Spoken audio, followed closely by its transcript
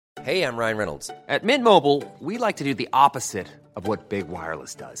Hey, I'm Ryan Reynolds. At Mint Mobile, we like to do the opposite of what Big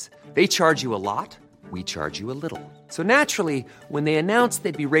Wireless does. They charge you a lot, we charge you a little. So naturally, when they announced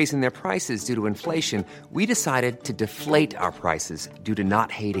they'd be raising their prices due to inflation, we decided to deflate our prices due to not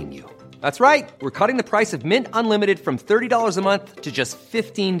hating you. That's right. We're cutting the price of Mint Unlimited from $30 a month to just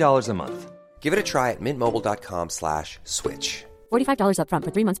 $15 a month. Give it a try at mintmobile.com/switch. $45 up front for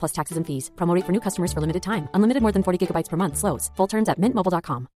 3 months plus taxes and fees. Promo rate for new customers for limited time. Unlimited more than 40 gigabytes per month. Slows full terms at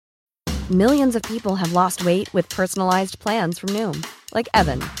mintmobile.com. Millions of people have lost weight with personalized plans from Noom. Like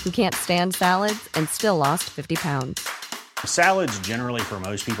Evan, who can't stand salads and still lost 50 pounds. Salads generally for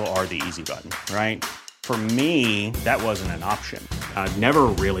most people are the easy button, right? For me, that wasn't an option. I never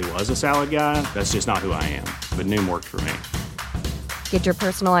really was a salad guy. That's just not who I am. But Noom worked for me. Get your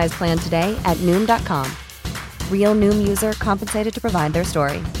personalized plan today at Noom.com. Real Noom user compensated to provide their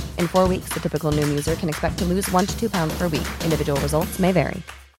story. In 4 weeks, the typical Noom user can expect to lose 1 to 2 pounds per week. Individual results may vary.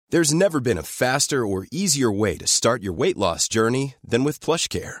 There's never been a faster or easier way to start your weight loss journey than with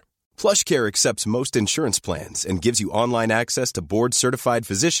PlushCare. PlushCare accepts most insurance plans and gives you online access to board-certified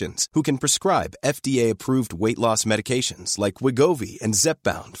physicians who can prescribe FDA-approved weight loss medications like Wegovy and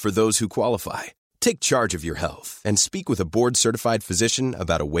Zepbound for those who qualify. Take charge of your health and speak with a board-certified physician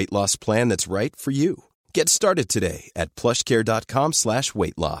about a weight loss plan that's right for you. Get started today at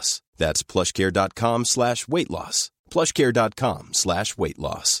plushcare.com/weight loss. That's plushcare.com/weight loss. plushcare.com/weight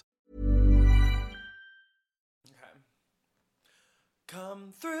loss.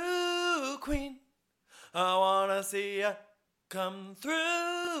 Come through, Queen. I wanna see ya. Come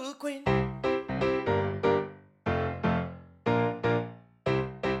through, Queen.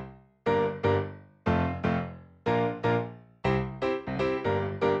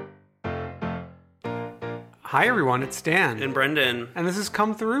 Hi everyone, it's Dan. And Brendan. And this is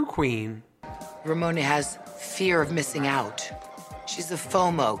Come Through, Queen. Ramona has fear of missing out. She's a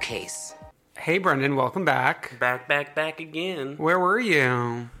FOMO case. Hey Brendan, welcome back. Back again. Where were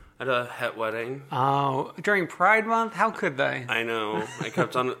you? At a het wedding. Oh, during Pride Month? How could they? I know. I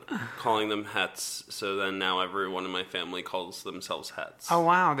kept on calling them hets, so then now everyone in my family calls themselves hets. Oh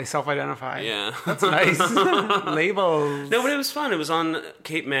wow, they self-identify. Yeah. That's nice. Labels. No, but it was fun. It was on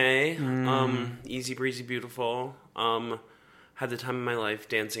Cape May. Easy breezy beautiful. Had the time of my life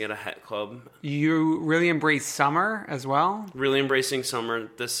dancing at a het club. You really embrace summer as well? Really embracing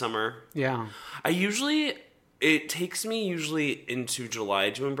summer this summer. Yeah. It takes me usually into July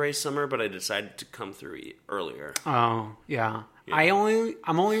to embrace summer, but I decided to come through earlier. Oh, yeah.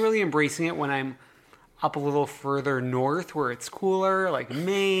 I'm only really embracing it when I'm up a little further north where it's cooler, like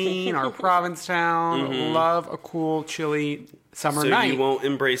Maine or Provincetown. Mm-hmm. Love a cool, chilly summer night. So you won't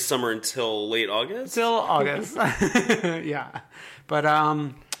embrace summer until late August? Till August. Yeah. But,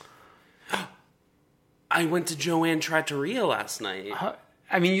 I went to Joanne Trattoria last night.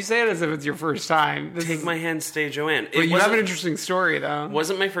 I mean, you say it as if it's your first time. Take my hand, stay Joanne. But you have an interesting story, though.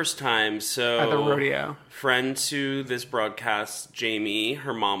 Wasn't my first time, so... At the rodeo. Friend to this broadcast, Jamie,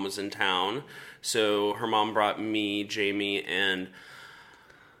 her mom was in town. So her mom brought me, Jamie, and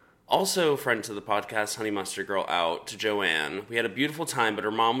also friend to the podcast, Honey Mustard Girl, out to Joanne. We had a beautiful time, but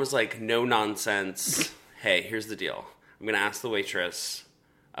her mom was like, no nonsense. Hey, here's the deal. I'm going to ask the waitress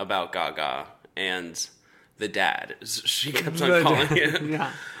about Gaga and... the dad. She kept on calling it.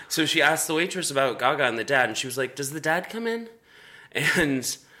 Yeah. So she asked the waitress about Gaga and the dad, and she was like, does the dad come in?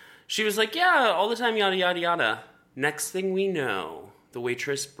 And she was like, yeah, all the time, yada, yada, yada. Next thing we know, the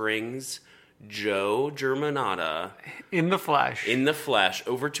waitress brings Joe Germanata. In the flesh,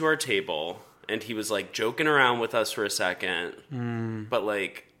 over to our table. And he was like joking around with us for a second. But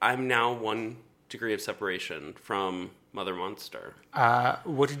like, I'm now 1 degree of separation from Mother Monster.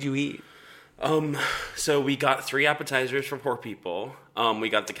 What did you eat? So we got 3 appetizers for 4 people. We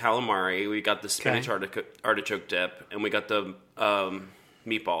got the calamari, we got the spinach artichoke dip, and we got the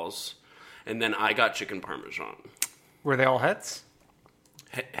meatballs. And then I got chicken parmesan. Were they all hits?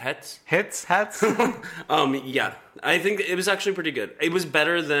 Hets? Hits? Yeah. I think it was actually pretty good. It was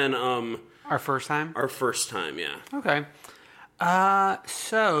better than our first time? Our first time, yeah. Okay.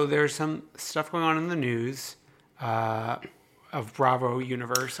 So there's some stuff going on in the news. Of Bravo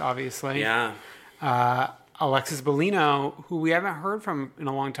universe, obviously. Yeah. Alexis Bellino, who we haven't heard from in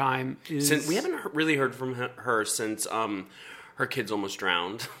a long time, we haven't really heard from her since her kids almost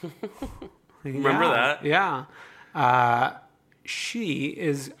drowned. Remember that? Yeah. She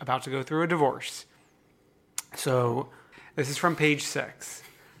is about to go through a divorce. So this is from page 6.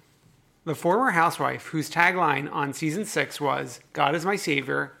 The former housewife, whose tagline on season 6 was, "God is my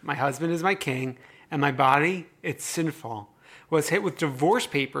savior, my husband is my king, and my body, it's sinful," was hit with divorce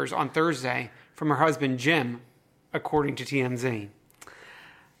papers on Thursday from her husband, Jim, according to TMZ.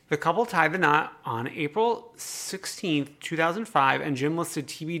 The couple tied the knot on April 16th, 2005, and Jim listed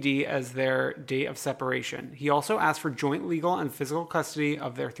TBD as their date of separation. He also asked for joint legal and physical custody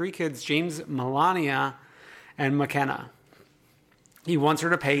of their 3 kids, James, Melania, and McKenna. He wants her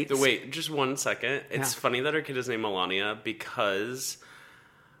to pay... Wait, just 1 second. It's funny that her kid is named Melania because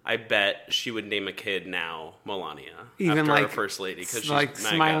I bet she would name a kid now Melania. Even after like our first lady. Because she's like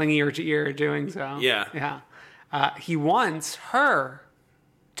MAGA. smiling ear to ear doing so. Yeah. He wants her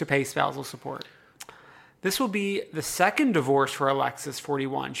to pay spousal support. This will be the second divorce for Alexis,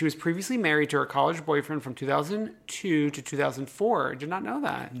 41. She was previously married to her college boyfriend from 2002 to 2004. Did not know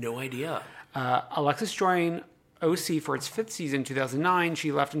that. No idea. Alexis joined OC for its 5th season in 2009.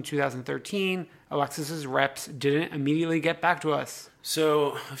 She left in 2013. Alexis's reps didn't immediately get back to us.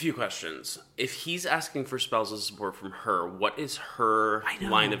 So, a few questions. If he's asking for spousal support from her, what is her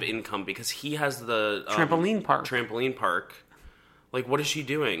line of income? Because he has the... Trampoline park. Like, what is she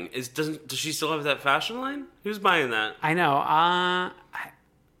doing? Does she still have that fashion line? Who's buying that? I know.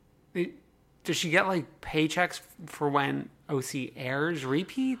 Does she get, like, paychecks for when OC airs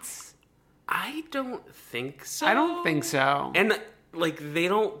repeats? I don't think so. I don't think so. And, like, they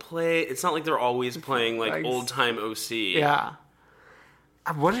don't play... It's not like they're always playing, like old-time OC. Yeah.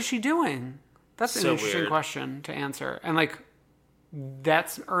 What is she doing? That's an So interesting weird. question to answer. And, like,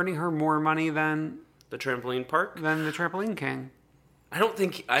 that's earning her more money than The trampoline park? the Trampoline King. I don't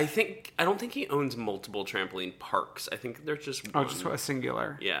think he owns multiple trampoline parks. I think there's just one. Oh, just a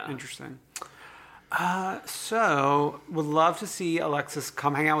singular. Yeah. Interesting. So, would love to see Alexis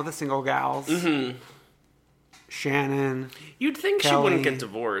come hang out with the single gals. Mm-hmm. Shannon. You'd think Kelly. she wouldn't get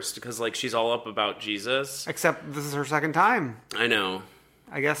divorced because, like, she's all up about Jesus. Except this is her second time. I know.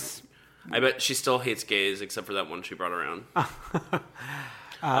 I guess. I bet she still hates gays except for that one she brought around.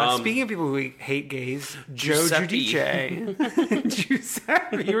 Speaking of people who hate gays, Joe Giuseppe. Giudice.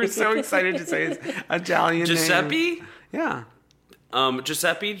 Giuseppe. You were so excited to say his Italian Giuseppe? name. Yeah.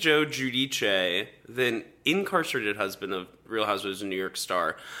 Giuseppe Joe Giudice, the incarcerated husband of Real Housewives of New York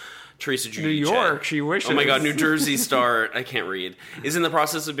star Teresa Giudice. New York, she wishes. Oh my God, New Jersey star, I can't read, is in the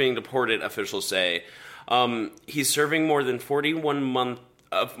process of being deported, officials say. He's serving more than 41 month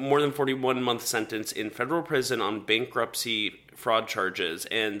sentence in federal prison on bankruptcy fraud charges,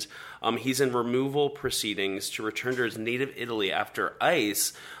 and he's in removal proceedings to return to his native Italy after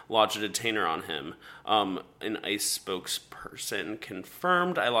ICE lodged a detainer on him. An ICE spokesperson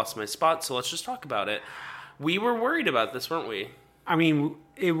confirmed. I lost my spot, so let's just talk about it. We were worried about this, weren't we? I mean,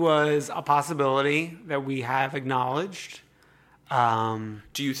 it was a possibility that we have acknowledged.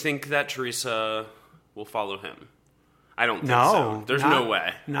 Do you think that Teresa will follow him? I don't think No. so. There's no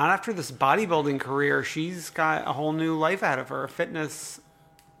way. Not after this bodybuilding career. She's got a whole new life ahead of her, a fitness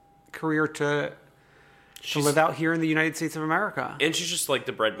career to live out here in the United States of America. And she's just like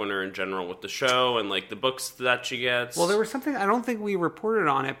the breadwinner in general with the show and like the books that she gets. Well, there was something, I don't think we reported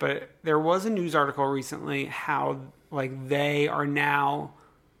on it, but there was a news article recently how like they are now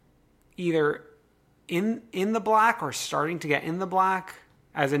either in the black or starting to get in the black,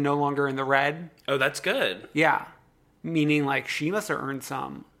 as in no longer in the red. Oh, that's good. Yeah. Meaning like she must have earned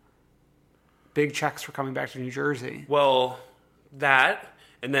some big checks for coming back to New Jersey. Well, that,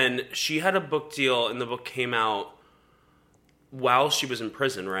 and then she had a book deal and the book came out while she was in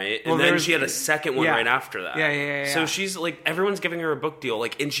prison, right? And Well, then there's- she had a second one yeah. right after that. Yeah. So she's like, everyone's giving her a book deal,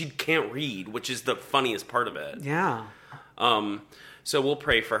 like, and she can't read, which is the funniest part of it. Yeah. So we'll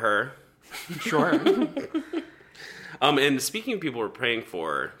pray for her. Sure. And speaking of people we're praying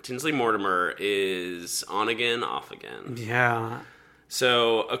for, Tinsley Mortimer is on again, off again. Yeah.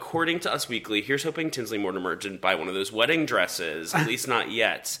 So, according to Us Weekly, here's hoping Tinsley Mortimer didn't buy one of those wedding dresses, at least not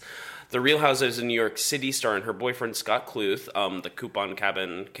yet. The Real Housewives of New York City star and her boyfriend Scott Kluth, the Coupon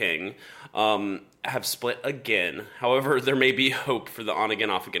Cabin King, have split again. However, there may be hope for the on-again,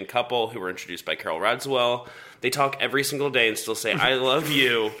 off-again couple who were introduced by Carol Radswell. They talk every single day and still say, I love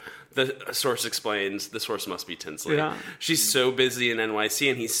you. The source explains, the source must be Tinsley. Yeah. She's so busy in NYC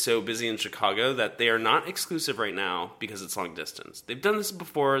and he's so busy in Chicago that they are not exclusive right now because it's long distance. They've done this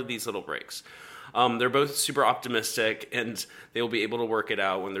before, these little breaks. They're both super optimistic and they will be able to work it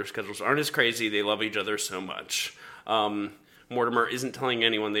out when their schedules aren't as crazy. They love each other so much. Mortimer isn't telling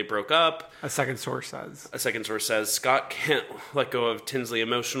anyone they broke up. A second source says. A second source says Scott can't let go of Tinsley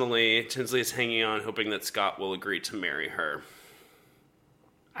emotionally. Tinsley is hanging on, hoping that Scott will agree to marry her.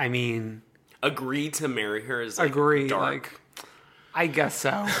 I mean, Agree to marry her is like agree. dark. Like, I guess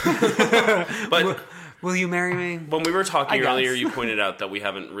so. But Will you marry me? when we were talking I guess. earlier, you pointed out that we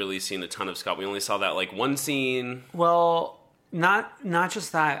haven't really seen a ton of Scott. We only saw that like one scene. Well, not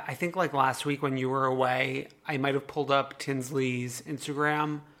just that. I think like last week when you were away, I might have pulled up Tinsley's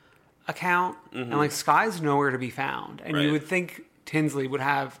Instagram account, and like Sky's nowhere to be found. And you Right. would think Tinsley would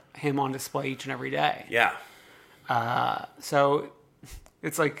have him on display each and every day. Yeah. So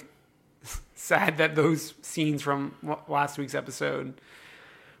it's like sad that those scenes from last week's episode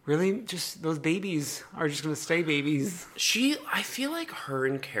really just, those babies are just going to stay babies. I feel like her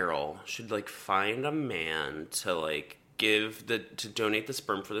and Carol should like find a man to like to donate the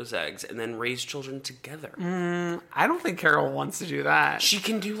sperm for those eggs and then raise children together. I don't think Carol wants to do that. She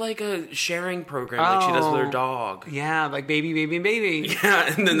can do like a sharing program like she does with her dog. Yeah, like baby, baby, and baby.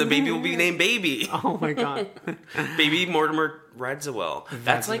 Yeah, and then the baby will be named Baby. Oh my God. Baby Mortimer Radziwill.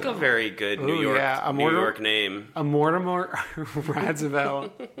 That's like a very good New York name. A Mortimer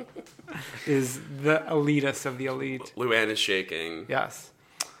Radziwill is the elitist of the elite. Luann is shaking. Yes.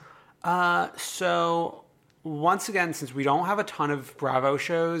 So once again, since we don't have a ton of Bravo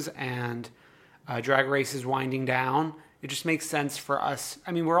shows and Drag Race is winding down, it just makes sense for us.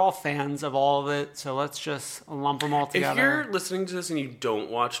 I mean, we're all fans of all of it, so let's just lump them all together. If you're listening to this and you don't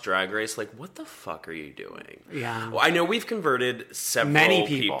watch Drag Race, like, what the fuck are you doing? Yeah. Well, I know we've converted Many several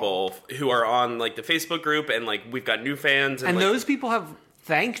people who are on, like, the Facebook group, and, like, we've got new fans. And like, those people have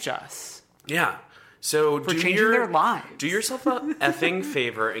thanked us. Yeah. So for changing their lives. Do yourself a effing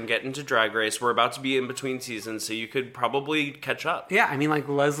favor and get into Drag Race. We're about to be in between seasons, so you could probably catch up. Yeah, I mean, like,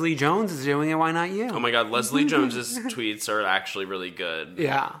 Leslie Jones is doing it. Why not you? Oh my God, Leslie Jones's tweets are actually really good.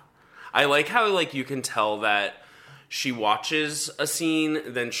 Yeah. I like how, like, you can tell that she watches a scene,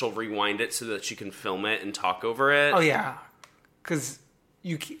 then she'll rewind it so that she can film it and talk over it. Oh, yeah. Because,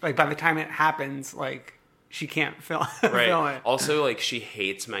 like, by the time it happens, like, she can't film it. Also, like, she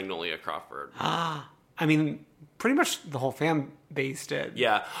hates Magnolia Crawford. I mean, pretty much the whole fan base did.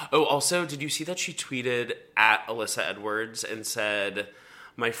 Yeah. Oh, also, did you see that she tweeted at Alyssa Edwards and said,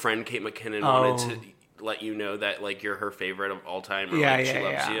 "My friend Kate McKinnon wanted to let you know that, like, you're her favorite of all time, or like, she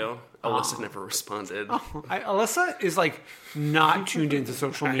loves you." Alyssa never responded. Alyssa is, like, not tuned into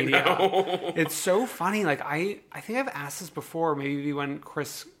social media. It's so funny. Like, I think I've asked this before, maybe when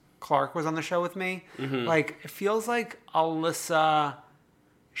Chris Clark was on the show with me. Mm-hmm. Like, it feels like Alyssa,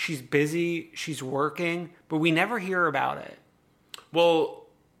 she's busy, she's working, but we never hear about it. Well,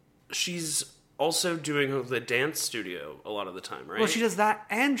 she's also doing the dance studio a lot of the time, right? Well, she does that,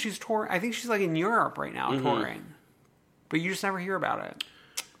 and she's touring. I think she's, like, in Europe right now touring. But you just never hear about it.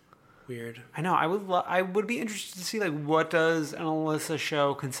 Weird. I know. I would be interested to see, like, what does an Alyssa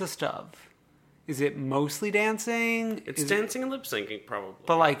show consist of? Is it mostly dancing? It's dancing and lip syncing, probably.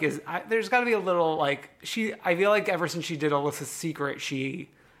 But, like, there's got to be a little, like, I feel like ever since she did Alyssa's Secret, she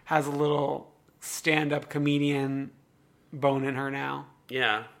has a little stand-up comedian bone in her now.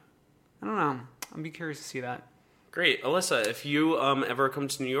 Yeah. I don't know. I'd be curious to see that. Great. Alyssa, if you ever come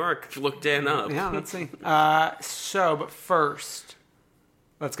to New York, look Dan up. Yeah, let's see. But first,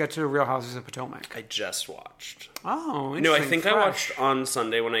 let's get to Real Houses of Potomac. I just watched. Oh, interesting. No, I think Fresh. I watched on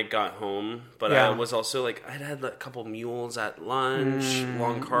Sunday when I got home, but I was also like, I'd had a couple mules at lunch,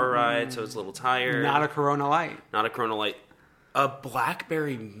 long car ride, so I was a little tired. Not a Corona Light. Not a Corona Light. A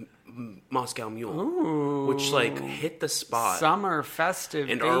blackberry Moscow Mule, which, like, hit the spot. Summer festive,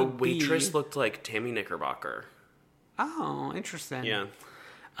 and our waitress looked like Tammy Knickerbocker. Oh, interesting.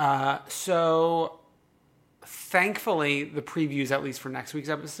 Yeah. So, thankfully, the previews, at least for next week's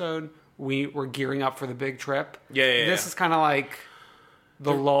episode, we're gearing up for the big trip. Yeah. This is kind of like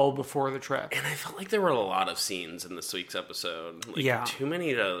the lull before the trip. And I felt like there were a lot of scenes in this week's episode. Like, too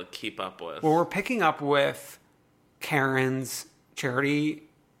many to keep up with. Well, we're picking up with Karen's charity,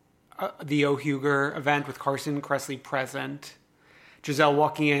 the O'Huger event with Carson Kressley present. Giselle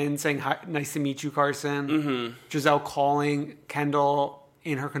walking in, saying, "Hi, nice to meet you, Carson." Mm-hmm. Giselle calling Kendall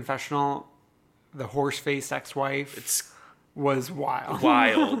in her confessional, the horse-faced ex-wife, was wild.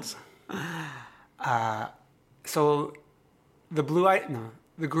 Wild. So the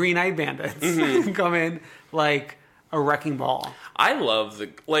the green-eyed bandits come in like a wrecking ball. I love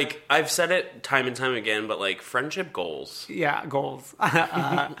I've said it time and time again, but, like, friendship goals. Yeah, goals.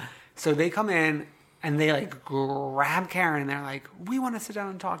 So they come in and they, like, grab Karen and they're like, "We want to sit down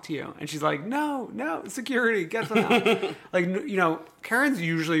and talk to you." And she's like, no, security, get them out. Like, you know, Karen's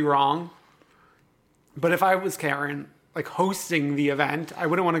usually wrong. But if I was Karen, like, hosting the event, I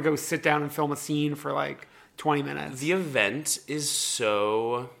wouldn't want to go sit down and film a scene for, like, 20 minutes. The event is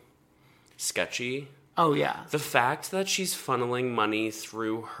so sketchy. Oh, yeah. The fact that she's funneling money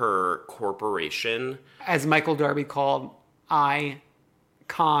through her corporation. As Michael Darby called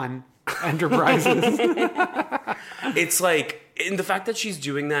Icon Enterprises. It's like, and the fact that she's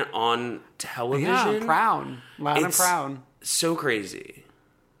doing that on television. Yeah, proud. Loud and proud. So crazy.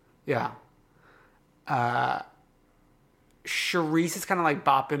 Yeah. Charisse is kind of like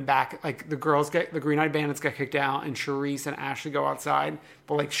bopping back. Like the Green Eyed Bandits get kicked out, and Charisse and Ashley go outside.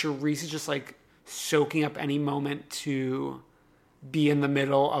 But like Charisse is just like soaking up any moment to be in the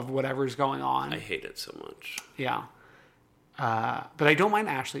middle of whatever's going on. I hate it so much. Yeah. But I don't mind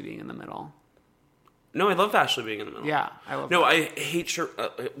Ashley being in the middle. No, I love Ashley being in the middle. Yeah, I love No, that. I hate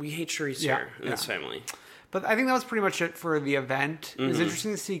we hate Charisse here in this family. But I think that was pretty much it for the event. It was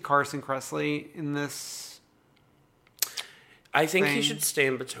interesting to see Carson Kressley in this. I think he should stay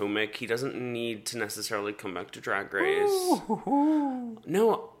in Potomac. He doesn't need to necessarily come back to Drag Race.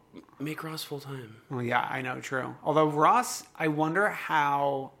 No, make Ross full time. Well, yeah, I know, true. Although Ross, I wonder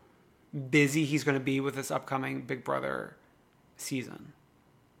how busy he's going to be with this upcoming Big Brother season.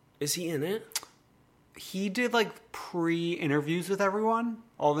 Is he in it? He did like pre-interviews with everyone,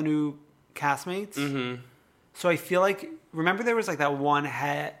 all the new castmates. Mm-hmm. So I feel like, remember there was like that one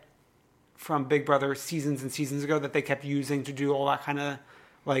het from Big Brother seasons and seasons ago that they kept using to do all that kind of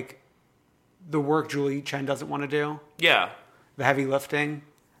like the work Julie Chen doesn't want to do? Yeah. The heavy lifting.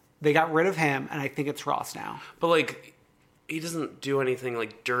 They got rid of him, and I think it's Ross now. But like, he doesn't do anything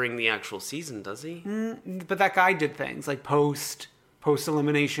like during the actual season, does he? But that guy did things like post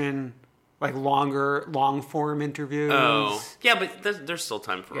elimination, like long form interviews. Oh, yeah, but there's still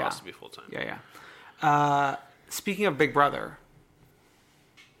time for Ross to be full time. Yeah. Speaking of Big Brother,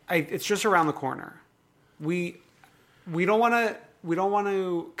 it's just around the corner. We don't want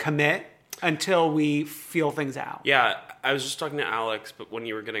to commit until we feel things out. Yeah, I was just talking to Alex, but when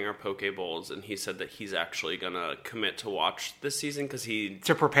you were getting our poke bowls, and he said that he's actually gonna commit to watch this season because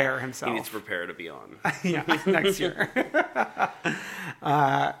to prepare himself. He needs to prepare to be on. Yeah, next year.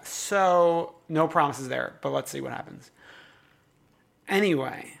 So no promises there, but let's see what happens.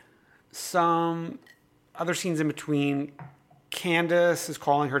 Anyway, some other scenes in between. Candace is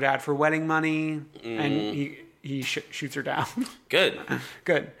calling her dad for wedding money, and he shoots her down.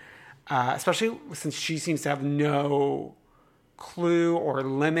 Good. Especially since she seems to have no clue or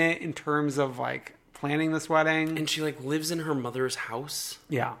limit in terms of like planning this wedding. And she like lives in her mother's house.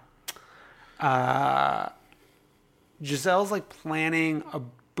 Yeah. Giselle's like planning a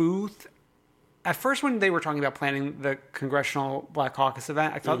booth. At first, when they were talking about planning the Congressional Black Caucus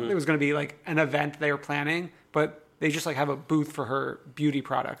event, I thought it was going to be like an event they were planning, but they just like have a booth for her beauty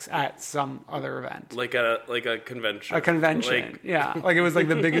products at some other event. Like a convention. A convention, yeah. Like it was like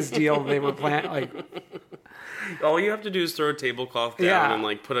the biggest deal they were planning. Like, all you have to do is throw a tablecloth down and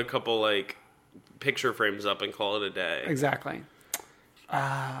like put a couple like picture frames up and call it a day. Exactly.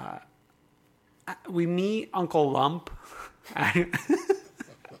 We meet Uncle Lump. I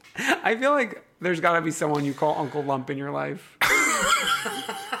feel like there's got to be someone you call Uncle Lump in your life.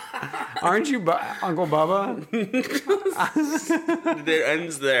 Aren't you Uncle Bubba? It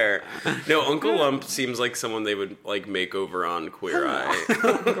ends there. No, Uncle Lump seems like someone they would like make over on Queer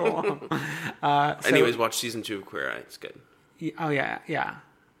Eye. Anyways, watch season 2 of Queer Eye. It's good. Oh yeah.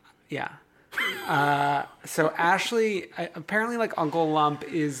 So Ashley, apparently, like Uncle Lump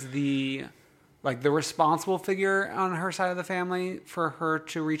is the responsible figure on her side of the family for her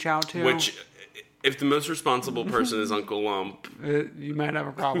to reach out to. Which, if the most responsible person is Uncle Lump, you might have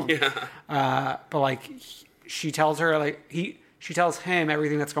a problem. Yeah. But like, she tells her she tells him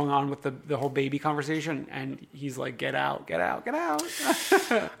everything that's going on with the whole baby conversation, and he's like, "Get out, get out, get out."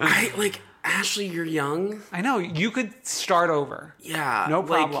 Ashley, you're young. I know, you could start over. Yeah, no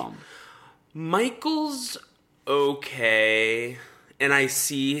problem. Like, Michael's okay. And I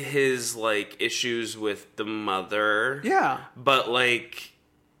see his, like, issues with the mother. Yeah. But, like,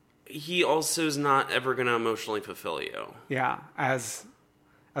 he also is not ever going to emotionally fulfill you. Yeah, as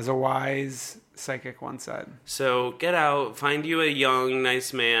a wise psychic once said. So, get out. Find you a young,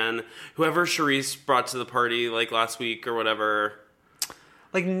 nice man. Whoever Charisse brought to the party, like, last week or whatever.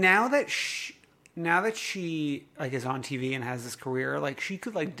 Like, now that she like, is on TV and has this career, like, she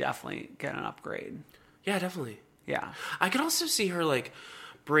could, like, definitely get an upgrade. Yeah, definitely. Yeah. I could also see her, like,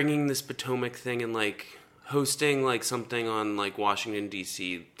 bringing this Potomac thing and, like, hosting, like, something on, like, Washington,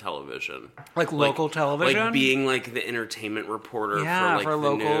 D.C. television. Like local television? Like, being, like, the entertainment reporter for, like, the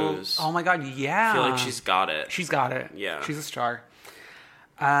local news. Oh, my God, yeah. I feel like she's got it. She's got it. Yeah. She's a star.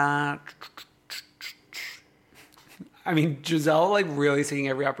 I mean, Giselle, like, really taking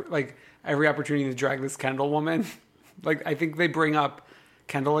every opportunity to drag this Kendall woman. Like, I think they bring up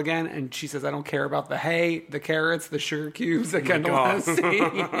Kendall again, and she says, "I don't care about the hay, the carrots, the sugar cubes that Kendall has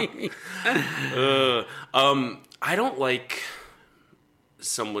seen." I don't like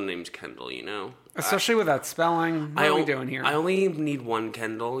someone named Kendall, you know? Especially with that spelling. What are we doing here? I only need one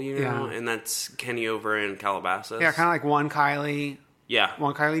Kendall, you know? And that's Kenny over in Calabasas. Yeah, kind of like one Kylie, Yeah.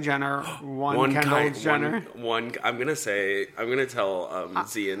 One Kylie Jenner, one Kendall Jenner. One. I'm gonna tell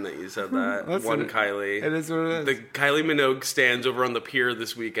Zian that you said that. One Kylie. It is what it is. The Kylie Minogue stands over on the pier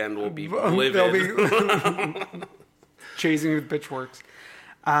this weekend will be livid. They'll be chasing with pitchforks.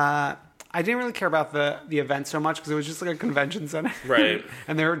 I didn't really care about the event so much because it was just like a convention center. Right.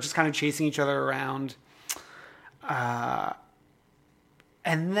 And they were just kind of chasing each other around. And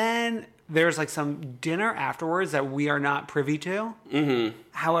then there's like some dinner afterwards that we are not privy to. Mm-hmm.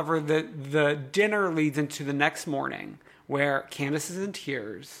 However, the dinner leads into the next morning where Candace is in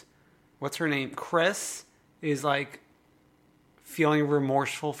tears. What's her name? Chris is like feeling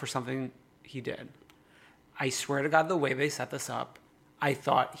remorseful for something he did. I swear to God, the way they set this up, I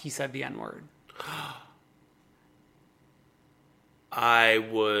thought he said the N-word. I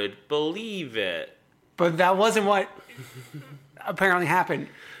would believe it. But that wasn't what apparently happened.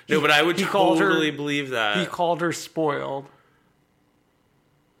 No, but I would totally believe that. He called her spoiled.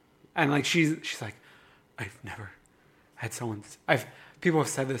 And like she's like, I've never had people have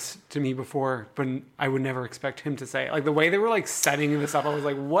said this to me before, but I would never expect him to say it. Like the way they were like setting this up, I was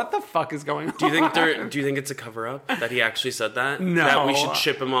like, what the fuck is going on? Do you think it's a cover up that he actually said that? No. That we should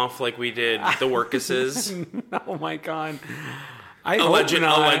ship him off like we did the Workuses? Oh my God.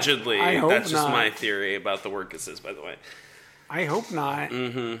 Allegedly. I hope That's just not. my theory about the Workuses, by the way. I hope not.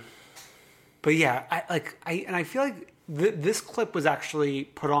 Mm-hmm. But yeah, I feel like this clip was actually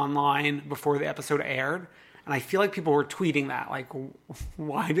put online before the episode aired, and I feel like people were tweeting that. Like,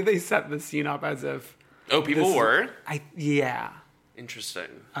 why did they set this scene up as if? Oh, people were? Yeah. Interesting.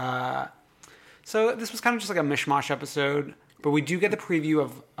 So this was kind of just like a mishmash episode, but we do get the preview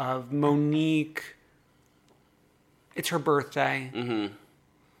of Monique. It's her birthday. Mm-hmm.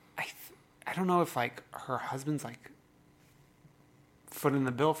 I don't know if like her husband's like footing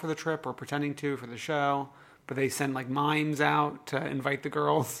the bill for the trip or pretending to for the show, but they send like mimes out to invite the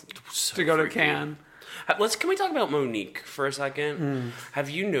girls to go to Cannes. Can we talk about Monique for a second? Have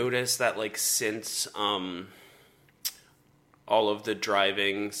you noticed that like since all of the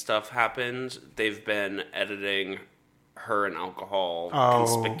driving stuff happened, they've been editing her and alcohol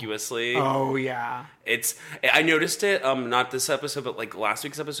conspicuously? Oh yeah. I noticed it not this episode but like last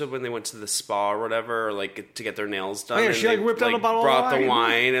week's episode when they went to the spa or whatever, or like to get their nails done. Oh yeah, she like whipped out a bottle brought of wine. the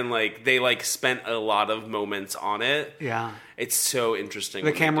wine and like they like spent a lot of moments on it. Yeah. It's so interesting.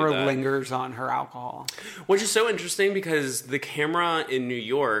 The camera lingers on her alcohol. Which is so interesting because the camera in New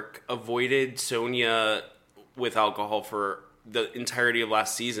York avoided Sonia with alcohol for the entirety of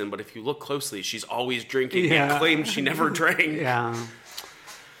last season, but if you look closely, she's always drinking and claims she never drank. Yeah.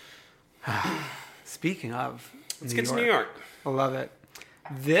 Speaking of Let's get to New York. I love it.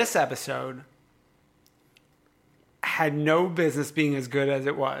 This episode had no business being as good as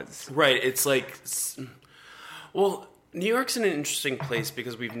it was. Right. It's like, well, New York's in an interesting place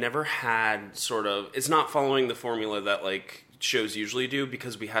because we've never had sort of, it's not following the formula that like shows usually do,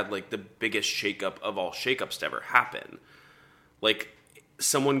 because we had like the biggest shakeup of all shakeups to ever happen. Like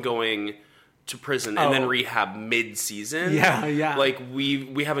someone going to prison and then rehab mid-season. Yeah. Like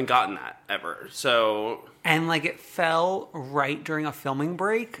we haven't gotten that ever. So, and like it fell right during a filming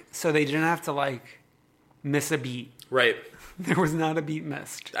break, so they didn't have to like miss a beat. Right. There was not a beat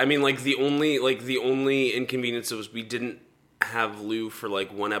missed. I mean, like the only inconvenience was we didn't have Lou for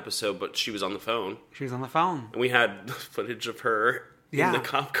like one episode, but she was on the phone. She was on the phone. And we had footage of her in the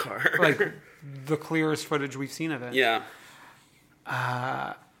cop car. Like the clearest footage we've seen of it. Yeah.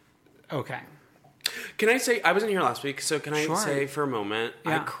 Okay. Can I say, I wasn't here last week, so can I say for a moment,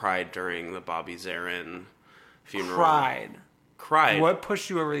 Yeah. I cried during the Bobby Zarin funeral. Cried. What pushed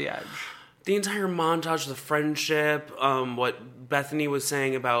you over the edge? The entire montage, the friendship, what Bethany was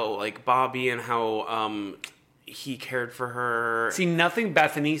saying about like Bobby and how he cared for her. See, nothing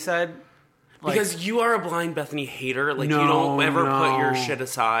Bethany said. Like, because you are a blind Bethany hater. Like, you don't ever put your shit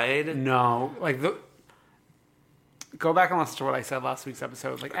aside. No. Like, go back and listen to what I said last week's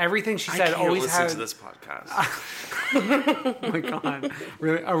episode. Like, everything she said always listen had... to this podcast. Oh my God.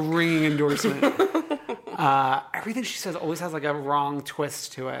 Really, a ringing endorsement. Everything she says always has like a wrong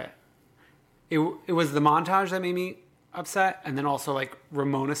twist to it. It was the montage that made me upset, and then also like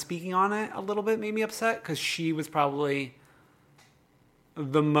Ramona speaking on it a little bit made me upset, because she was probably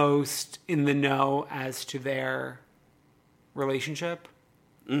the most in the know as to their relationship.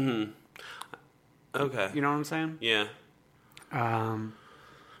 Mm-hmm. Okay. You know what I'm saying? Yeah.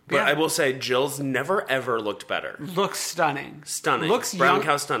 But I will say, Jill's never ever looked better. Looks stunning. Looks brown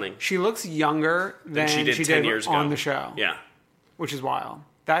cow stunning. She looks younger than she did 10 years ago on the show. Yeah. Which is wild.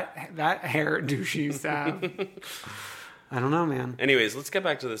 That hairdo she used to have. I don't know, man. Anyways, let's get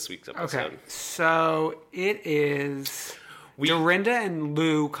back to this week's episode. Okay. So it is... Dorinda and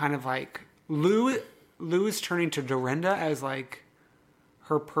Lou kind of like Lou is turning to Dorinda as like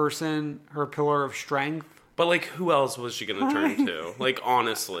her person, her pillar of strength. But like, who else was she going to turn to? Like,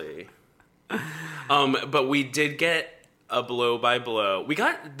 honestly. But we did get a blow by blow. We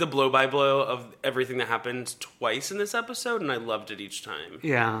got the blow by blow of everything that happened twice in this episode, and I loved it each time.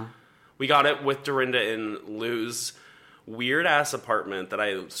 Yeah. We got it with Dorinda in Lou's weird ass apartment that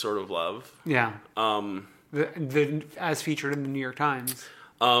I sort of love. Yeah. The as featured in the New York Times.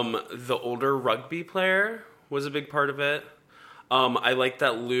 The older rugby player was a big part of it. I like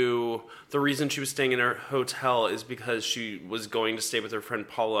that Lou, the reason she was staying in her hotel is because she was going to stay with her friend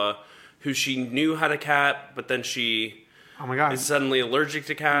Paula, who she knew had a cat, but then she is suddenly allergic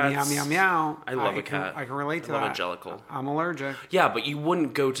to cats. Meow, meow, meow. I love a cat. I can relate to I that. love Jellicle. I'm allergic. Yeah, but you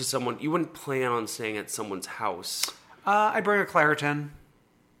wouldn't go to someone, you wouldn't plan on staying at someone's house. I'd bring a Claritin.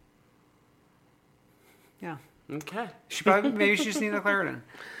 Yeah. Okay. Maybe she just needs a Claritin.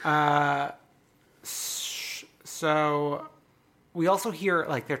 So we also hear,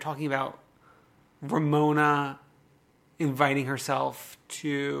 like, they're talking about Ramona inviting herself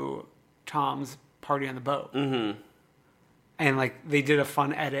to Tom's party on the boat. Mm-hmm. And, like, they did a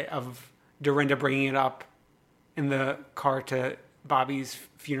fun edit of Dorinda bringing it up in the car to Bobby's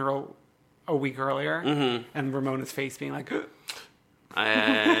funeral a week earlier. Mm-hmm. And Ramona's face being like...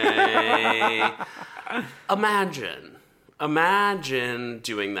 Imagine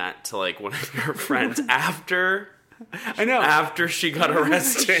doing that to, like, one of your friends after... I know. After she got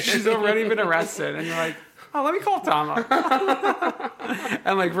arrested. She's already been arrested. And you're like, oh, let me call Tom up.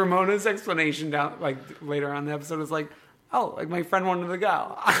 And, like, Ramona's explanation down, like, later on in the episode is like, oh, like, my friend wanted to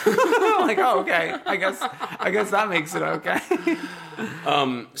go. Like, oh, okay. I guess that makes it okay.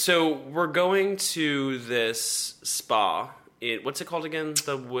 So we're going to this spa. What's it called again?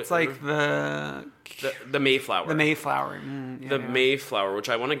 It's like the Mayflower. The Mayflower. Mayflower, which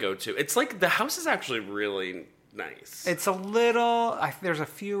I want to go to. It's like, the house is actually really nice. It's a little... there's a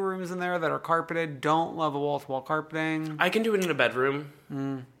few rooms in there that are carpeted. Don't love a wall-to-wall carpeting. I can do it in a bedroom.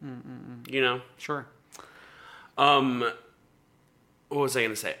 You know? Sure. What was I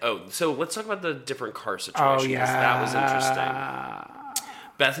going to say? Oh, so let's talk about the different car situations. Oh, yeah. That was interesting.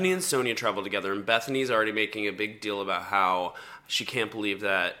 Bethany and Sonia travel together, and Bethany's already making a big deal about how she can't believe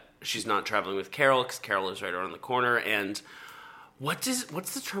that she's not traveling with Carol, because Carol is right around the corner, and... What's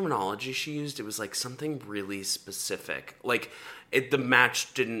the terminology she used? It was like something really specific. Like, the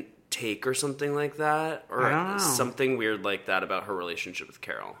match didn't take or something like that. Or I don't know. Something weird like that about her relationship with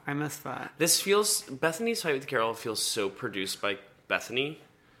Carol. I missed that. Bethany's fight with Carol feels so produced by Bethany.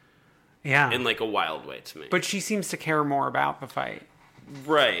 Yeah. In like a wild way to me. But she seems to care more about the fight.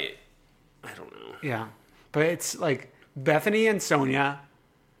 Right. I don't know. Yeah. But it's like Bethany and Sonia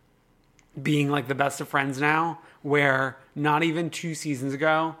being like the best of friends now, where not even 2 seasons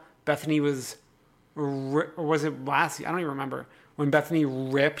ago, Bethany was, or was it last? I don't even remember, when Bethany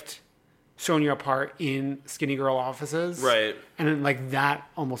ripped Sonia apart in Skinny Girl Offices. Right. And then, like, that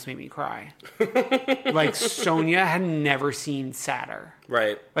almost made me cry. Like, Sonia had never seen sadder.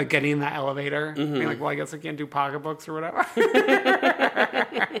 Right. Like, getting in that elevator, being like, well, I guess I can't do pocketbooks or whatever.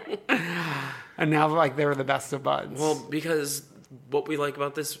 And now, like, they were the best of buds. Well, because what we like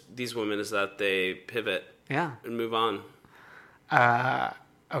about these women is that they pivot. Yeah. And move on.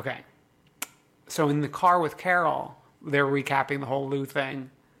 Okay. So in the car with Carol, they're recapping the whole Lou thing.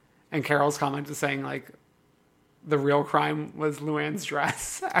 And Carol's comment is saying, like, the real crime was Luann's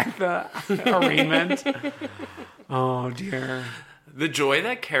dress at the arraignment. Oh, dear. The joy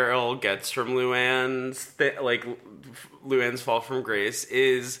that Carol gets from Luann's fall from grace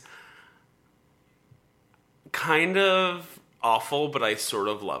is kind of awful, but I sort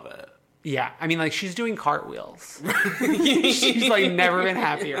of love it. Yeah, I mean, like, she's doing cartwheels. She's, like, never been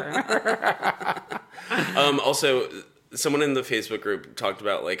happier. Also, someone in the Facebook group talked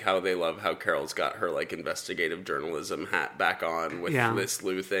about, like, how they love how Carol's got her, like, investigative journalism hat back on with this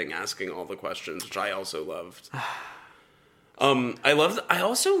Lou thing, asking all the questions, which I also loved. I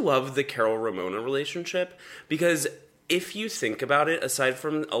also love the Carol-Ramona relationship, because... if you think about it, aside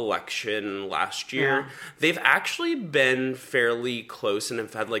from election last year, they've actually been fairly close and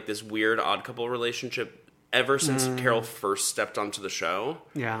have had like this weird odd couple relationship ever since Carol first stepped onto the show.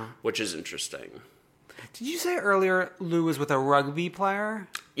 Yeah. Which is interesting. Did you say earlier Lou was with a rugby player?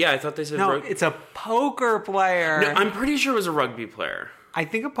 Yeah, I thought they said... No, it's a poker player. No, I'm pretty sure it was a rugby player. I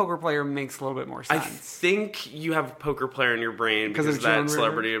think a poker player makes a little bit more sense. I think you have a poker player in your brain because of that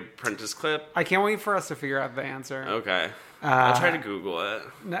Celebrity Apprentice clip. I can't wait for us to figure out the answer. Okay. I'll try to Google it.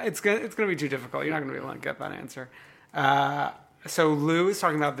 No, it's gonna be too difficult. You're not going to be able to get that answer. So Lou is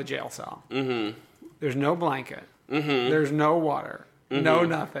talking about the jail cell. Mm-hmm. There's no blanket. There's no water. No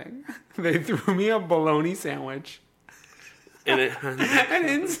nothing. They threw me a bologna sandwich. And it And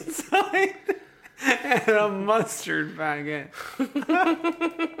inside, and a mustard baguette.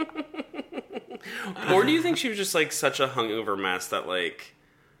 Or do you think she was just like such a hungover mess that like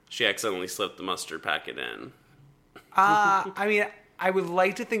she accidentally slipped the mustard packet in? I mean, I would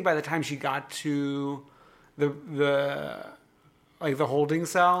like to think by the time she got to the holding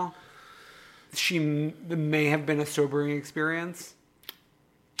cell, she may have been a sobering experience.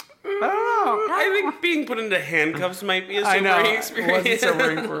 I don't know. I think being put into handcuffs might be a sobering experience. It wasn't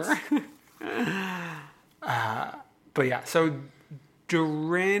sobering for her. But yeah, so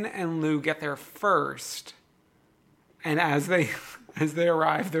Dorin and Lou get there first, and as they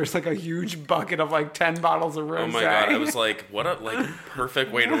arrive, there's like a huge bucket of like 10 bottles of rosé. Oh my god! I was like, what a like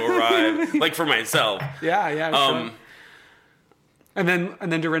perfect way to arrive, like for myself. Yeah. Sure. And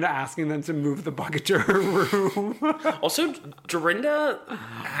then Dorinda asking them to move the bucket to her room. Also, Dorinda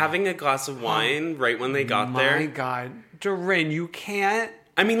having a glass of wine right when they got there. My God, Dorin, you can't.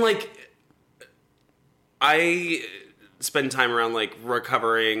 I mean, like, I spend time around like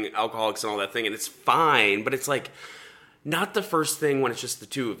recovering alcoholics and all that thing, and it's fine, but it's like not the first thing when it's just the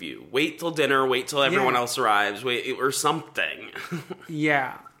two of you. Wait till dinner. Wait till everyone else arrives. Wait or something.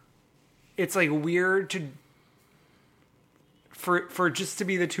 Yeah, it's like weird to. For just to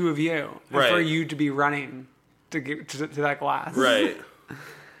be the two of you, and for you to be running to get to that glass, right?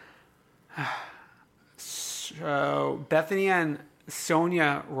 So Bethany and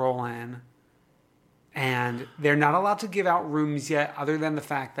Sonia roll in, and they're not allowed to give out rooms yet, other than the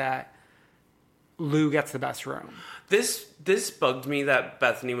fact that Lou gets the best room. This bugged me that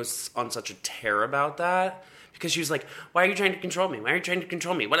Bethany was on such a tear about that. Because she was like, why are you trying to control me? Why are you trying to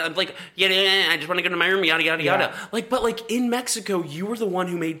control me? What? I'm like, yeah, I just want to go to my room, yada, yada, yada. Like, but like in Mexico, you were the one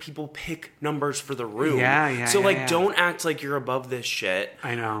who made people pick numbers for the room. Yeah. So don't act like you're above this shit.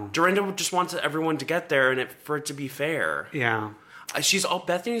 I know. Dorinda just wants everyone to get there and for it to be fair. Yeah.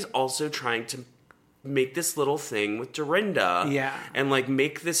 Bethany's also trying to make this little thing with Dorinda. Yeah. And like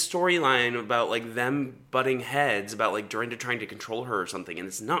make this storyline about like them butting heads, about like Dorinda trying to control her or something, and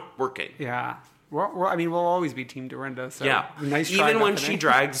it's not working. Yeah. We'll always be Team Dorinda. So yeah, nice try, even when Bethany. she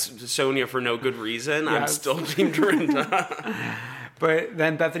drags Sonia for no good reason, I'm still Team Dorinda. But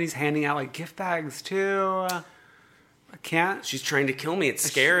then Bethany's handing out like gift bags too. I can't. She's trying to kill me. It's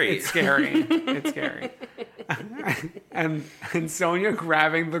scary. It's scary. It's scary. and Sonia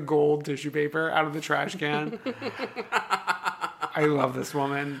grabbing the gold tissue paper out of the trash can. I love this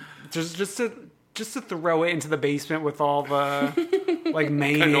woman. Just to throw it into the basement with all the like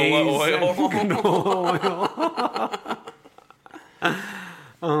mayonnaise, canola oil.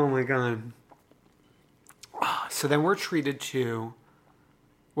 Oh my god! So then we're treated to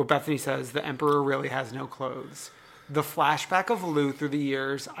what Bethany says: the Emperor really has no clothes. The flashback of Lou through the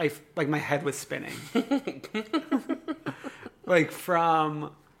years, my head was spinning. Like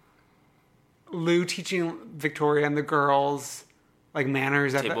from Lou teaching Victoria and the girls. Like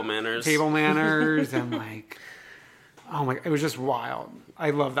manners, table manners, and like, oh my! It was just wild. I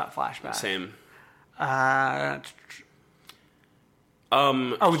love that flashback. Same. I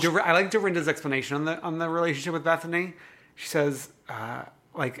like Dorinda's explanation on the relationship with Bethany. She says,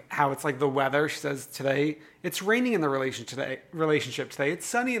 like how it's like the weather. She says today it's raining in the relationship today. It's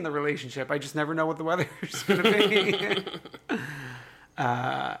sunny in the relationship. I just never know what the weather is going to be.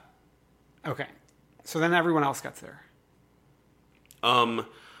 Okay, so then everyone else gets there.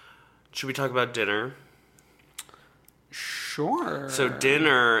 Should we talk about dinner? Sure. So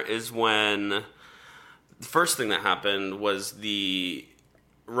dinner is when the first thing that happened was the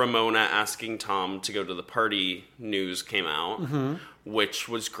Ramona asking Tom to go to the party news came out, which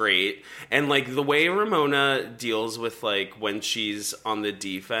was great. And like the way Ramona deals with like when she's on the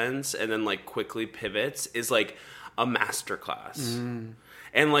defense and then like quickly pivots is like a masterclass.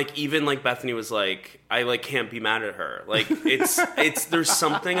 And like even like Bethany was like, I like can't be mad at her. Like it's there's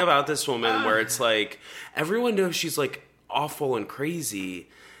something about this woman where it's like everyone knows she's like awful and crazy,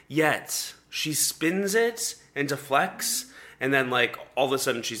 yet she spins it and deflects, and then like all of a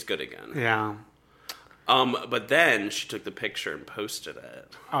sudden she's good again. Yeah. But then she took the picture and posted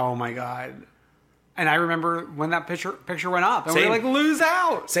it. Oh my god. And I remember when that picture went up, and Same. we were like, lose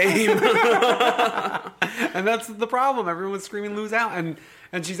out. Same. And that's the problem. Everyone was screaming, lose out.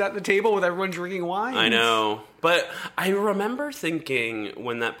 And she's at the table with everyone drinking wine. I know. But I remember thinking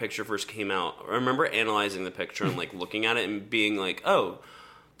when that picture first came out, I remember analyzing the picture and like looking at it and being like, oh,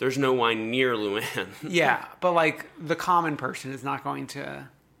 there's no wine near Luann. Yeah, but like the common person is not going to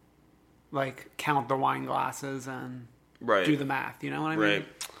like count the wine glasses and right. do the math. You know what I mean?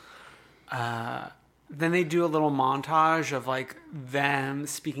 Right. Then they do a little montage of like them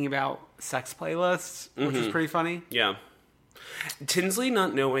speaking about sex playlists, which is pretty funny. Yeah. Tinsley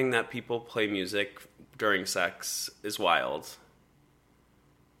not knowing that people play music during sex is wild.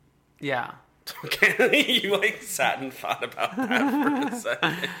 Yeah. Okay, you like sat and thought about that for a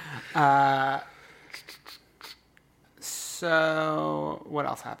second. So what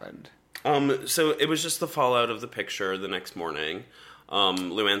else happened? So it was just the fallout of the picture the next morning.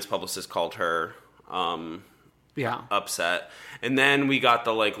 Luann's publicist called her upset. And then we got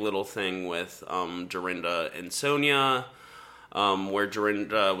the like little thing with Dorinda and Sonia, where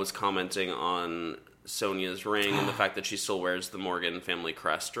Dorinda was commenting on Sonia's ring and the fact that she still wears the Morgan family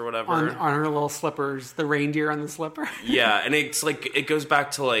crest or whatever. On her little slippers, the reindeer on the slipper. Yeah, and it's like, it goes back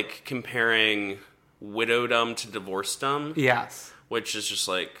to like comparing widowdom to divorcedom. Yes. Which is just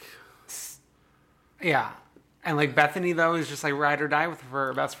like... Yeah. And like Bethany, though, is just like ride or die with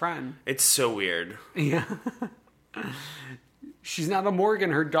her best friend. It's so weird. Yeah. She's not a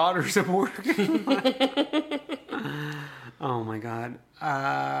Morgan. Her daughter's a Morgan. Oh, my God.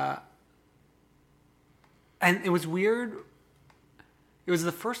 And it was weird. It was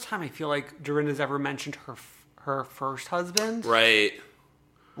the first time I feel like Dorinda's ever mentioned her first husband. Right.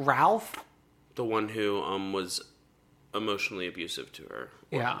 Ralph. The one who was emotionally abusive to her.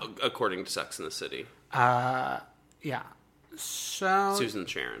 Yeah. According to Sex and the City. Yeah. So Susan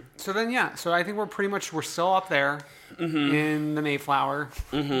Sharon. So then, yeah. So I think we're still up there in the Mayflower.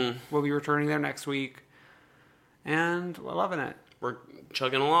 Mm-hmm. We'll be returning there next week. And we're loving it. We're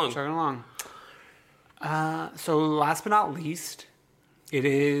chugging along. So last but not least, it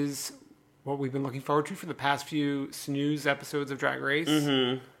is what we've been looking forward to for the past few snooze episodes of Drag Race.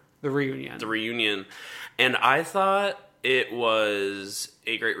 Mm-hmm. The reunion. And I thought it was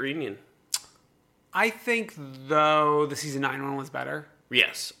a great reunion. I think, though, the season 9 one was better.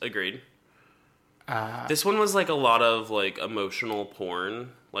 Yes, agreed. This one was like a lot of like emotional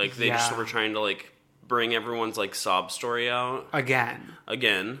porn. Like they just were trying to like bring everyone's like sob story out.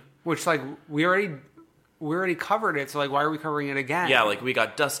 Again. Which like we already covered it, so like why are we covering it again? Yeah, like we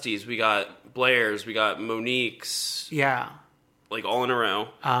got Dusty's, we got Blair's, we got Monique's. Yeah. Like all in a row.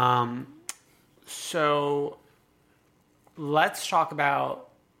 So let's talk about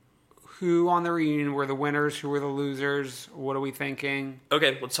who on the reunion were the winners, who were the losers, what are we thinking?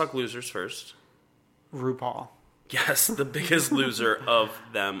 Okay, let's talk losers first. RuPaul. Yes, the biggest loser of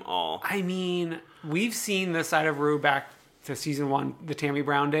them all. I mean, we've seen this side of Ru back to season 1, the Tammy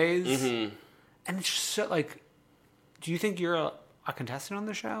Brown days. Mm-hmm. And it's just so, like, do you think you're a contestant on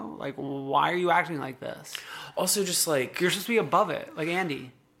the show? Like, why are you acting like this? Also, just like... You're supposed to be above it, like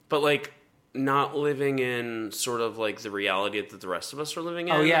Andy. But, like, not living in sort of, like, the reality that the rest of us are living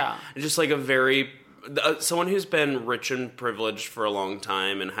in. Oh, yeah. It's just, like, a very... someone who's been rich and privileged for a long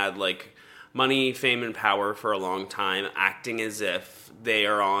time and had, like, money, fame, and power for a long time, acting as if they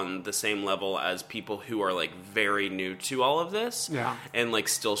are on the same level as people who are, like, very new to all of this. Yeah. And, like,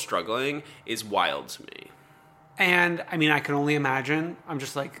 still struggling is wild to me. And, I mean, I can only imagine. I'm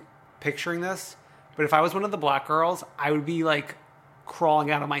just, like, picturing this. But if I was one of the black girls, I would be, like,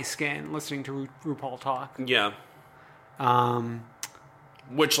 crawling out of my skin listening to RuPaul talk. Yeah.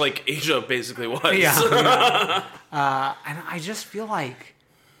 Which, like, Asia basically was. Yeah. And I just feel like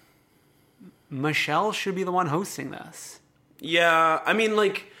Michelle should be the one hosting this. Yeah. I mean,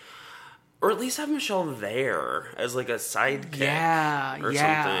 like... Or at least have Michelle there as, like, a sidekick. Or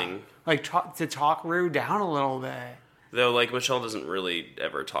something. Like, to talk Ru down a little bit. Though, like, Michelle doesn't really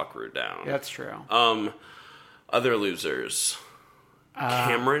ever talk Ru down. That's true. Other losers.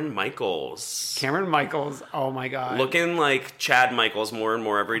 Cameron Michaels. Cameron Michaels, oh my God. Looking like Chad Michaels more and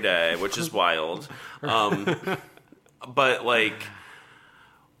more every day, which is wild. But, like...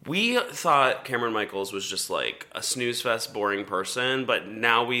 We thought Cameron Michaels was just, like, a snooze fest boring person, but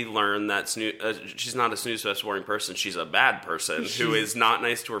now we learn that she's not a snooze fest boring person. She's a bad person who is not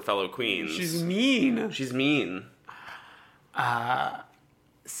nice to her fellow queens. She's mean. She's mean.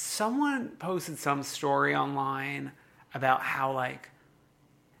 Someone posted some story online about how, like,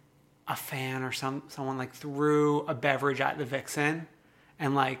 a fan or someone, like, threw a beverage at the Vixen,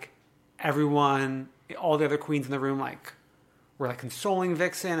 and, like, everyone, all the other queens in the room, like... were like consoling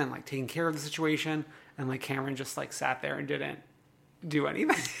Vixen and like taking care of the situation, and like Cameron just like sat there and didn't do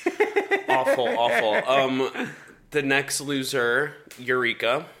anything. Awful. The next loser,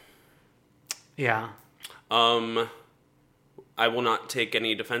 Eureka. Yeah. I will not take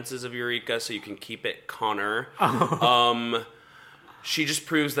any defenses of Eureka, so you can keep it, Connor. She just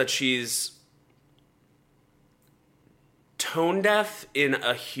proves that she's tone deaf in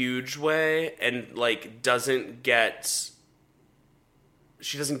a huge way and like doesn't get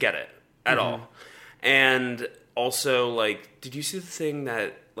it at all. And also, like, did you see the thing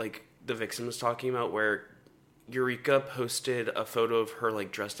that, like, the Vixen was talking about where Eureka posted a photo of her,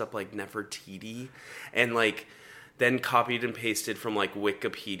 like, dressed up like Nefertiti and, like, then copied and pasted from, like,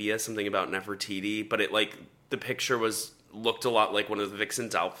 Wikipedia something about Nefertiti, but it, like, the picture looked a lot like one of the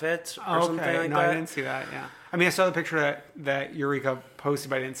Vixen's outfits or something like that. No, I didn't see that, yeah. I mean, I saw the picture that Eureka posted,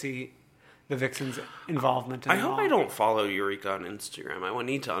 but I didn't see the Vixen's involvement in it. I hope I don't follow Eureka on Instagram. I will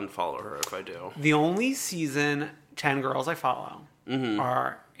need to unfollow her if I do. The only season 10 girls I follow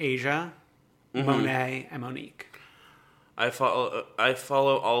are Asia, Monet, and Monique. I follow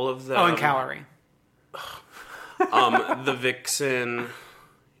all of them. Oh, and Calorie. The Vixen,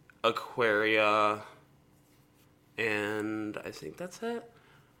 Aquaria, and I think that's it.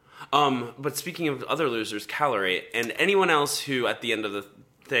 But speaking of other losers, Calorie, and anyone else who at the end of the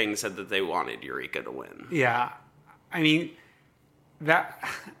thing said that they wanted Eureka to win. Yeah. I mean, that,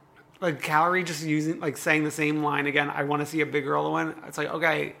 like, Calorie just saying the same line again, I want to see a big girl to win. It's like,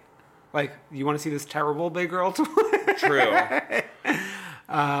 okay, like, you want to see this terrible big girl to win? True.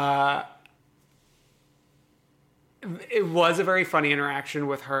 It was a very funny interaction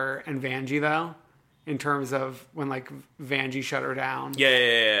with her and Vanjie, though, in terms of when, like, Vanjie shut her down.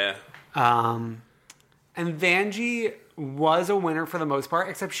 Yeah. And Vanjie was a winner for the most part,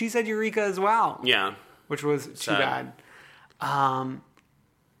 except she said Eureka as well. Yeah. Which was too bad.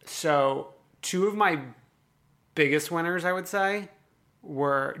 So, two of my biggest winners, I would say,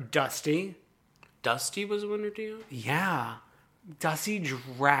 were Dusty. Dusty was a winner to you? Yeah. Dusty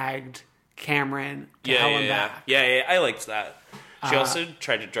dragged Cameron to hell and back. Yeah, I liked that. She also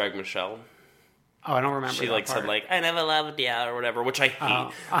tried to drag Michelle. Oh, I don't remember. She that said part. I never loved you or whatever, which I hate.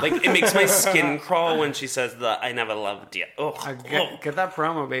 Like, it makes my skin crawl when she says I never loved you. Get that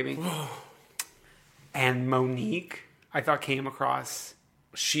promo, baby. And Monique, I thought came across.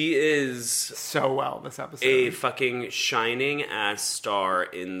 She is so well this episode. A fucking shining ass star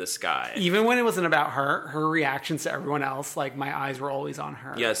in the sky. Even when it wasn't about her reactions to everyone else, like, my eyes were always on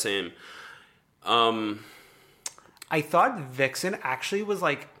her. Yeah, same. I thought Vixen actually was,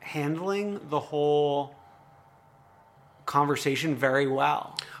 like, handling the whole conversation very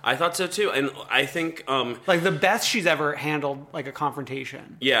well. I thought so too, and I think like, the best she's ever handled, like, a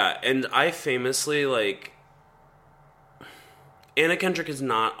confrontation. Yeah, and I famously, like, Anna Kendrick has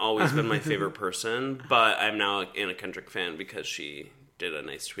not always been my favorite person, but I'm now an Anna Kendrick fan because she did a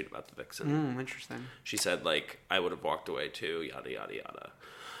nice tweet about the Vixen. Interesting. She said, like, I would have walked away too, yada, yada, yada.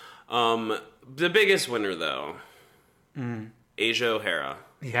 The biggest winner, though, Asia O'Hara.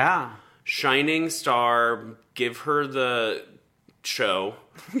 Yeah. Shining star, give her the show.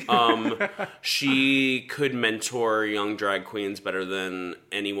 She could mentor young drag queens better than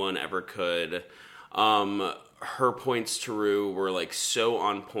anyone ever could. Her points to Rue were, like, so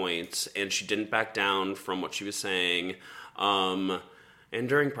on point, and she didn't back down from what she was saying. And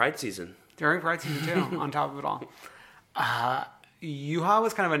during Pride season. During Pride season, too, on top of it all. Yuha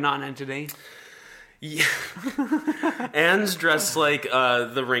was kind of a non-entity. Yeah. Anne's dressed like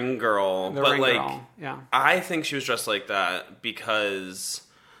the ring girl. Yeah. I think she was dressed like that because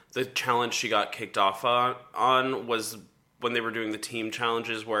the challenge she got kicked off on was when they were doing the team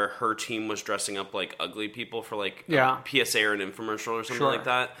challenges where her team was dressing up like ugly people for, like, a PSA or an infomercial or something like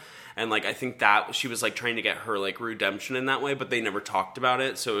that. And, like, I think that she was, like, trying to get her, like, redemption in that way, but they never talked about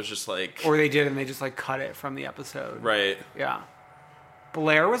it, so it was just like... Or they did, and they just, like, cut it from the episode. Right. Yeah.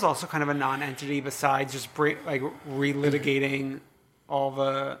 Blair was also kind of a non-entity besides just, like, relitigating all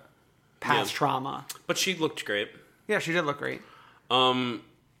the past trauma. But she looked great. Yeah, she did look great.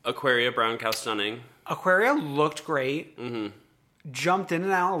 Aquaria, brown cow stunning. Aquaria looked great. Mm-hmm. Jumped in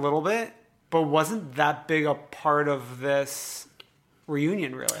and out a little bit, but wasn't that big a part of this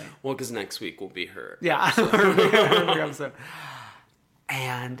reunion, really. Well, because next week will be her. Yeah, her episode.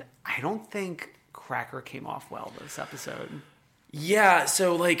 And I don't think Cracker came off well this episode. Yeah,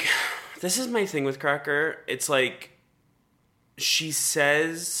 so, like, this is my thing with Cracker. It's like, she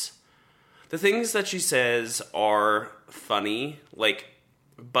says... The things that she says are funny, like,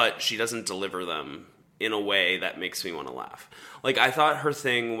 but she doesn't deliver them in a way that makes me want to laugh. Like, I thought her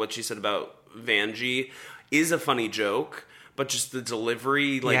thing, what she said about Vanjie, is a funny joke, but just the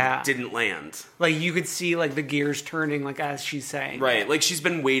delivery, like, didn't land. Like, you could see, like, the gears turning, like, as she's saying. Right, like, she's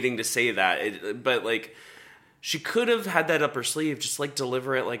been waiting to say that, but, like, she could have had that up her sleeve, just, like,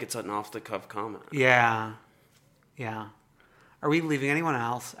 deliver it like it's an off-the-cuff comment. Yeah. Yeah. Are we leaving anyone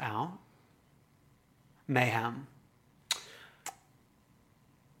else out? Mayhem.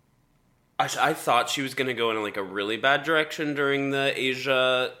 I thought she was going to go in, like, a really bad direction during the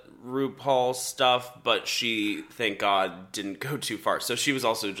Asia RuPaul stuff, but she, thank God, didn't go too far. So she was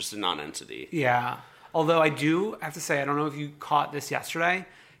also just a non-entity. Yeah. Although I do have to say, I don't know if you caught this yesterday.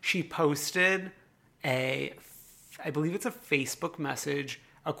 She posted I believe it's a Facebook message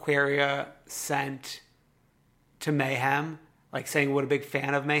Aquaria sent to Mayhem, like saying what a big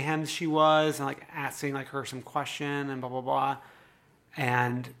fan of Mayhem she was, and like asking like her some question and blah blah blah,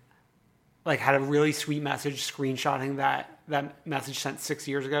 and like had a really sweet message screenshotting that message sent 6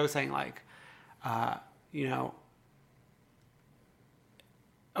 years ago, saying like, you know,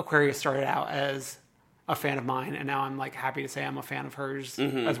 Aquaria started out as a fan of mine, and now I'm like happy to say I'm a fan of hers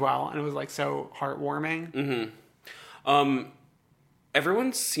as well, and it was like so heartwarming.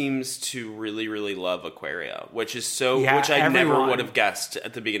 Everyone seems to really, really love Aquaria, which is so, Yeah, which I never everyone. would have guessed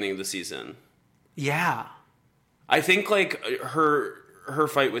at the beginning of the season. Yeah. I think like her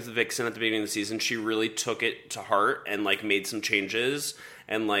fight with Vixen at the beginning of the season, she really took it to heart and like made some changes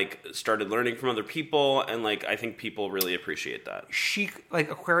and like started learning from other people, and like I think people really appreciate that. She,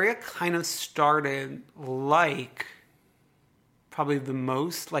 like, Aquaria kind of started like probably the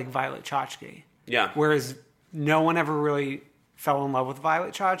most like Violet Chachki. Yeah. Whereas no one ever really fell in love with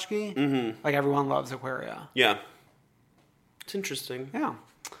Violet Chachki. Mm-hmm. Like, everyone loves Aquaria. Yeah. It's interesting. Yeah.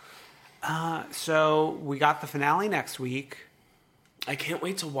 So we got the finale next week. I can't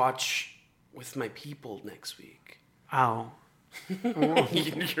wait to watch with my people next week. Oh.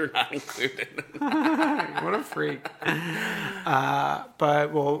 You're not included. What a freak.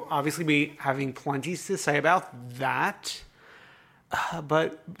 But we'll obviously be having plenty to say about that.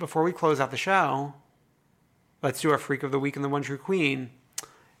 But before we close out the show, let's do our Freak of the Week and the One True Queen.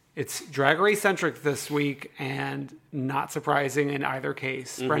 It's Drag Race centric this week, and not surprising in either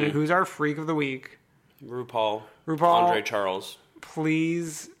case. Mm-hmm. Brendan, who's our Freak of the Week? RuPaul. Andre Charles.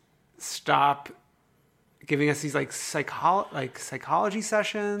 Please stop giving us these like psychology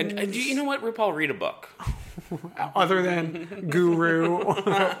sessions. And you know what? RuPaul, read a book. Other than Guru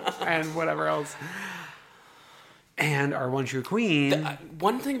and whatever else. And our One True Queen.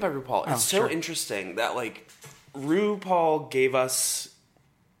 One thing about RuPaul, it's so interesting that like RuPaul gave us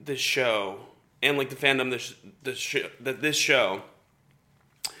this show and like the fandom this show,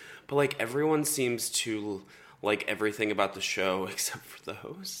 but like everyone seems to like everything about the show except for the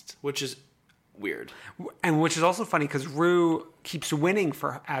host, which is weird. And which is also funny because Ru keeps winning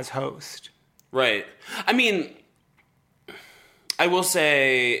as host. Right. I mean, I will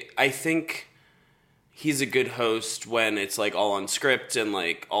say I think he's a good host when it's like all on script and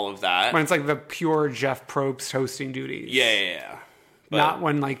like all of that. When it's like the pure Jeff Probst hosting duties. Yeah. But, not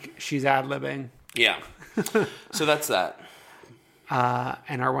when like she's ad-libbing. Yeah. So that's that.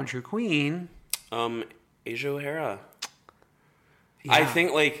 And our One True Queen. Asia O'Hara. Yeah. I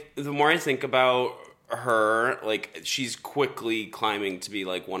think like the more I think about her, like she's quickly climbing to be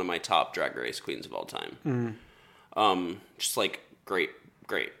like one of my top Drag Race queens of all time. Just like great.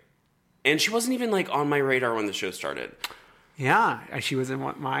 And she wasn't even like on my radar when the show started. Yeah, she was in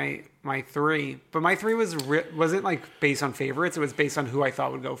my 3, but my 3 wasn't like based on favorites. It was based on who I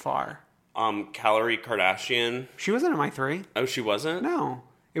thought would go far. Calorie Kardashian. She wasn't in my 3. Oh, she wasn't? No,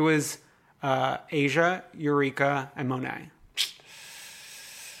 it was Asia, Eureka, and Monet.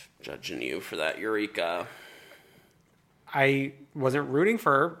 Judging you for that, Eureka. I wasn't rooting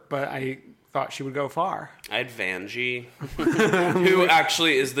for her, but I thought she would go far. I had Vanjie, who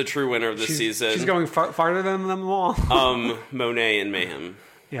actually is the true winner of this season. She's going farther than them all. Monet and Mayhem.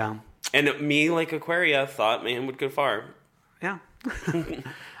 Yeah. And me, like Aquaria, thought Mayhem would go far. Yeah.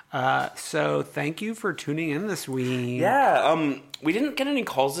 So thank you for tuning in this week. Yeah. We didn't get any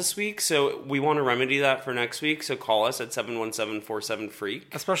calls this week, so we want to remedy that for next week. So call us at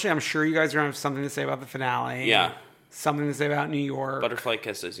 717-47-FREAK. Especially, I'm sure you guys are going to have something to say about the finale. Yeah. Something to say about New York. Butterfly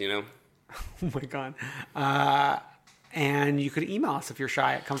kisses, you know? Oh my God. And you could email us if you're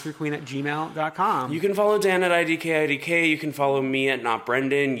shy at comethroughqueen@gmail.com. You can follow Dan at IDK. You can follow me at Not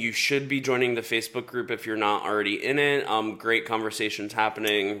Brendan. You should be joining the Facebook group if you're not already in it. Great conversations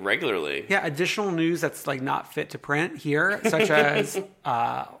happening regularly. Yeah, additional news that's like not fit to print here, such as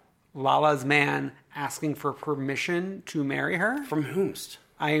Lala's man asking for permission to marry her. From whomst?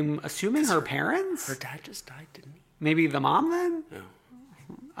 I'm assuming her parents? Her dad just died, didn't he? Maybe the mom then? No.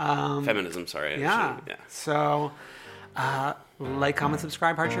 Feminism, sorry. Yeah. So, like, comment,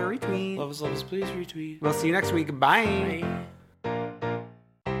 subscribe, heart, share, retweet. Love us, please retweet. We'll see you next week. Bye.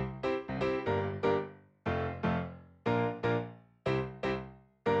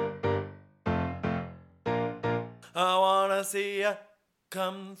 I wanna see ya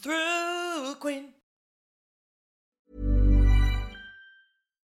come through, Queen.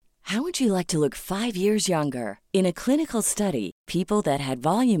 How would you like to look 5 years younger? In a clinical study, People that had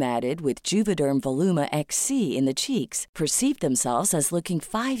volume added with Juvederm Voluma XC in the cheeks perceived themselves as looking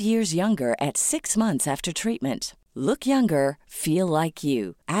 5 years younger at 6 months after treatment. Look younger, feel like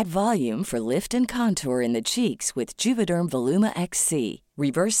you. Add volume for lift and contour in the cheeks with Juvederm Voluma XC.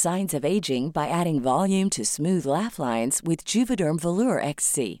 Reverse signs of aging by adding volume to smooth laugh lines with Juvederm Volure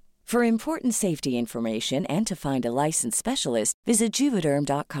XC. For important safety information and to find a licensed specialist, visit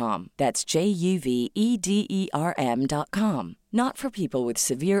Juvederm.com. That's JUVEDERM.com. Not for people with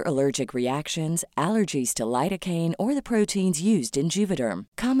severe allergic reactions, allergies to lidocaine, or the proteins used in Juvederm.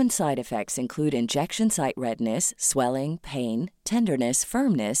 Common side effects include injection site redness, swelling, pain, tenderness,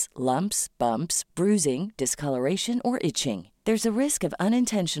 firmness, lumps, bumps, bruising, discoloration, or itching. There's a risk of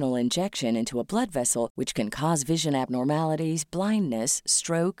unintentional injection into a blood vessel, which can cause vision abnormalities, blindness,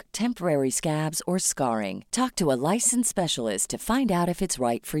 stroke, temporary scabs, or scarring. Talk to a licensed specialist to find out if it's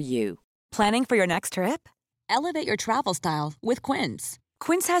right for you. Planning for your next trip? Elevate your travel style with Quince.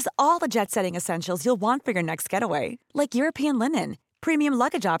 Quince has all the jet-setting essentials you'll want for your next getaway, like European linen, premium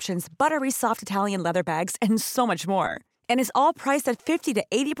luggage options, buttery soft Italian leather bags, and so much more. And is all priced at 50 to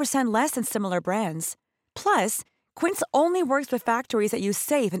 80% less than similar brands. Plus, Quince only works with factories that use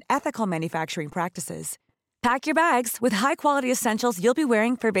safe and ethical manufacturing practices. Pack your bags with high-quality essentials you'll be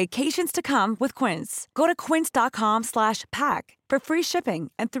wearing for vacations to come with Quince. Go to quince.com/pack for free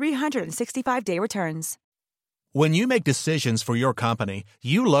shipping and 365-day returns. When you make decisions for your company,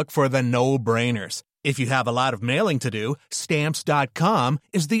 you look for the no-brainers. If you have a lot of mailing to do, Stamps.com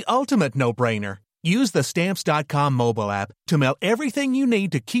is the ultimate no-brainer. Use the Stamps.com mobile app to mail everything you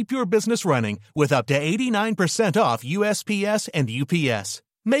need to keep your business running with up to 89% off USPS and UPS.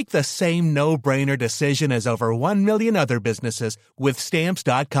 Make the same no-brainer decision as over 1 million other businesses with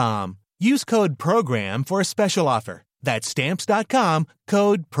Stamps.com. Use code PROGRAM for a special offer. That's Stamps.com,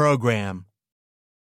 code PROGRAM.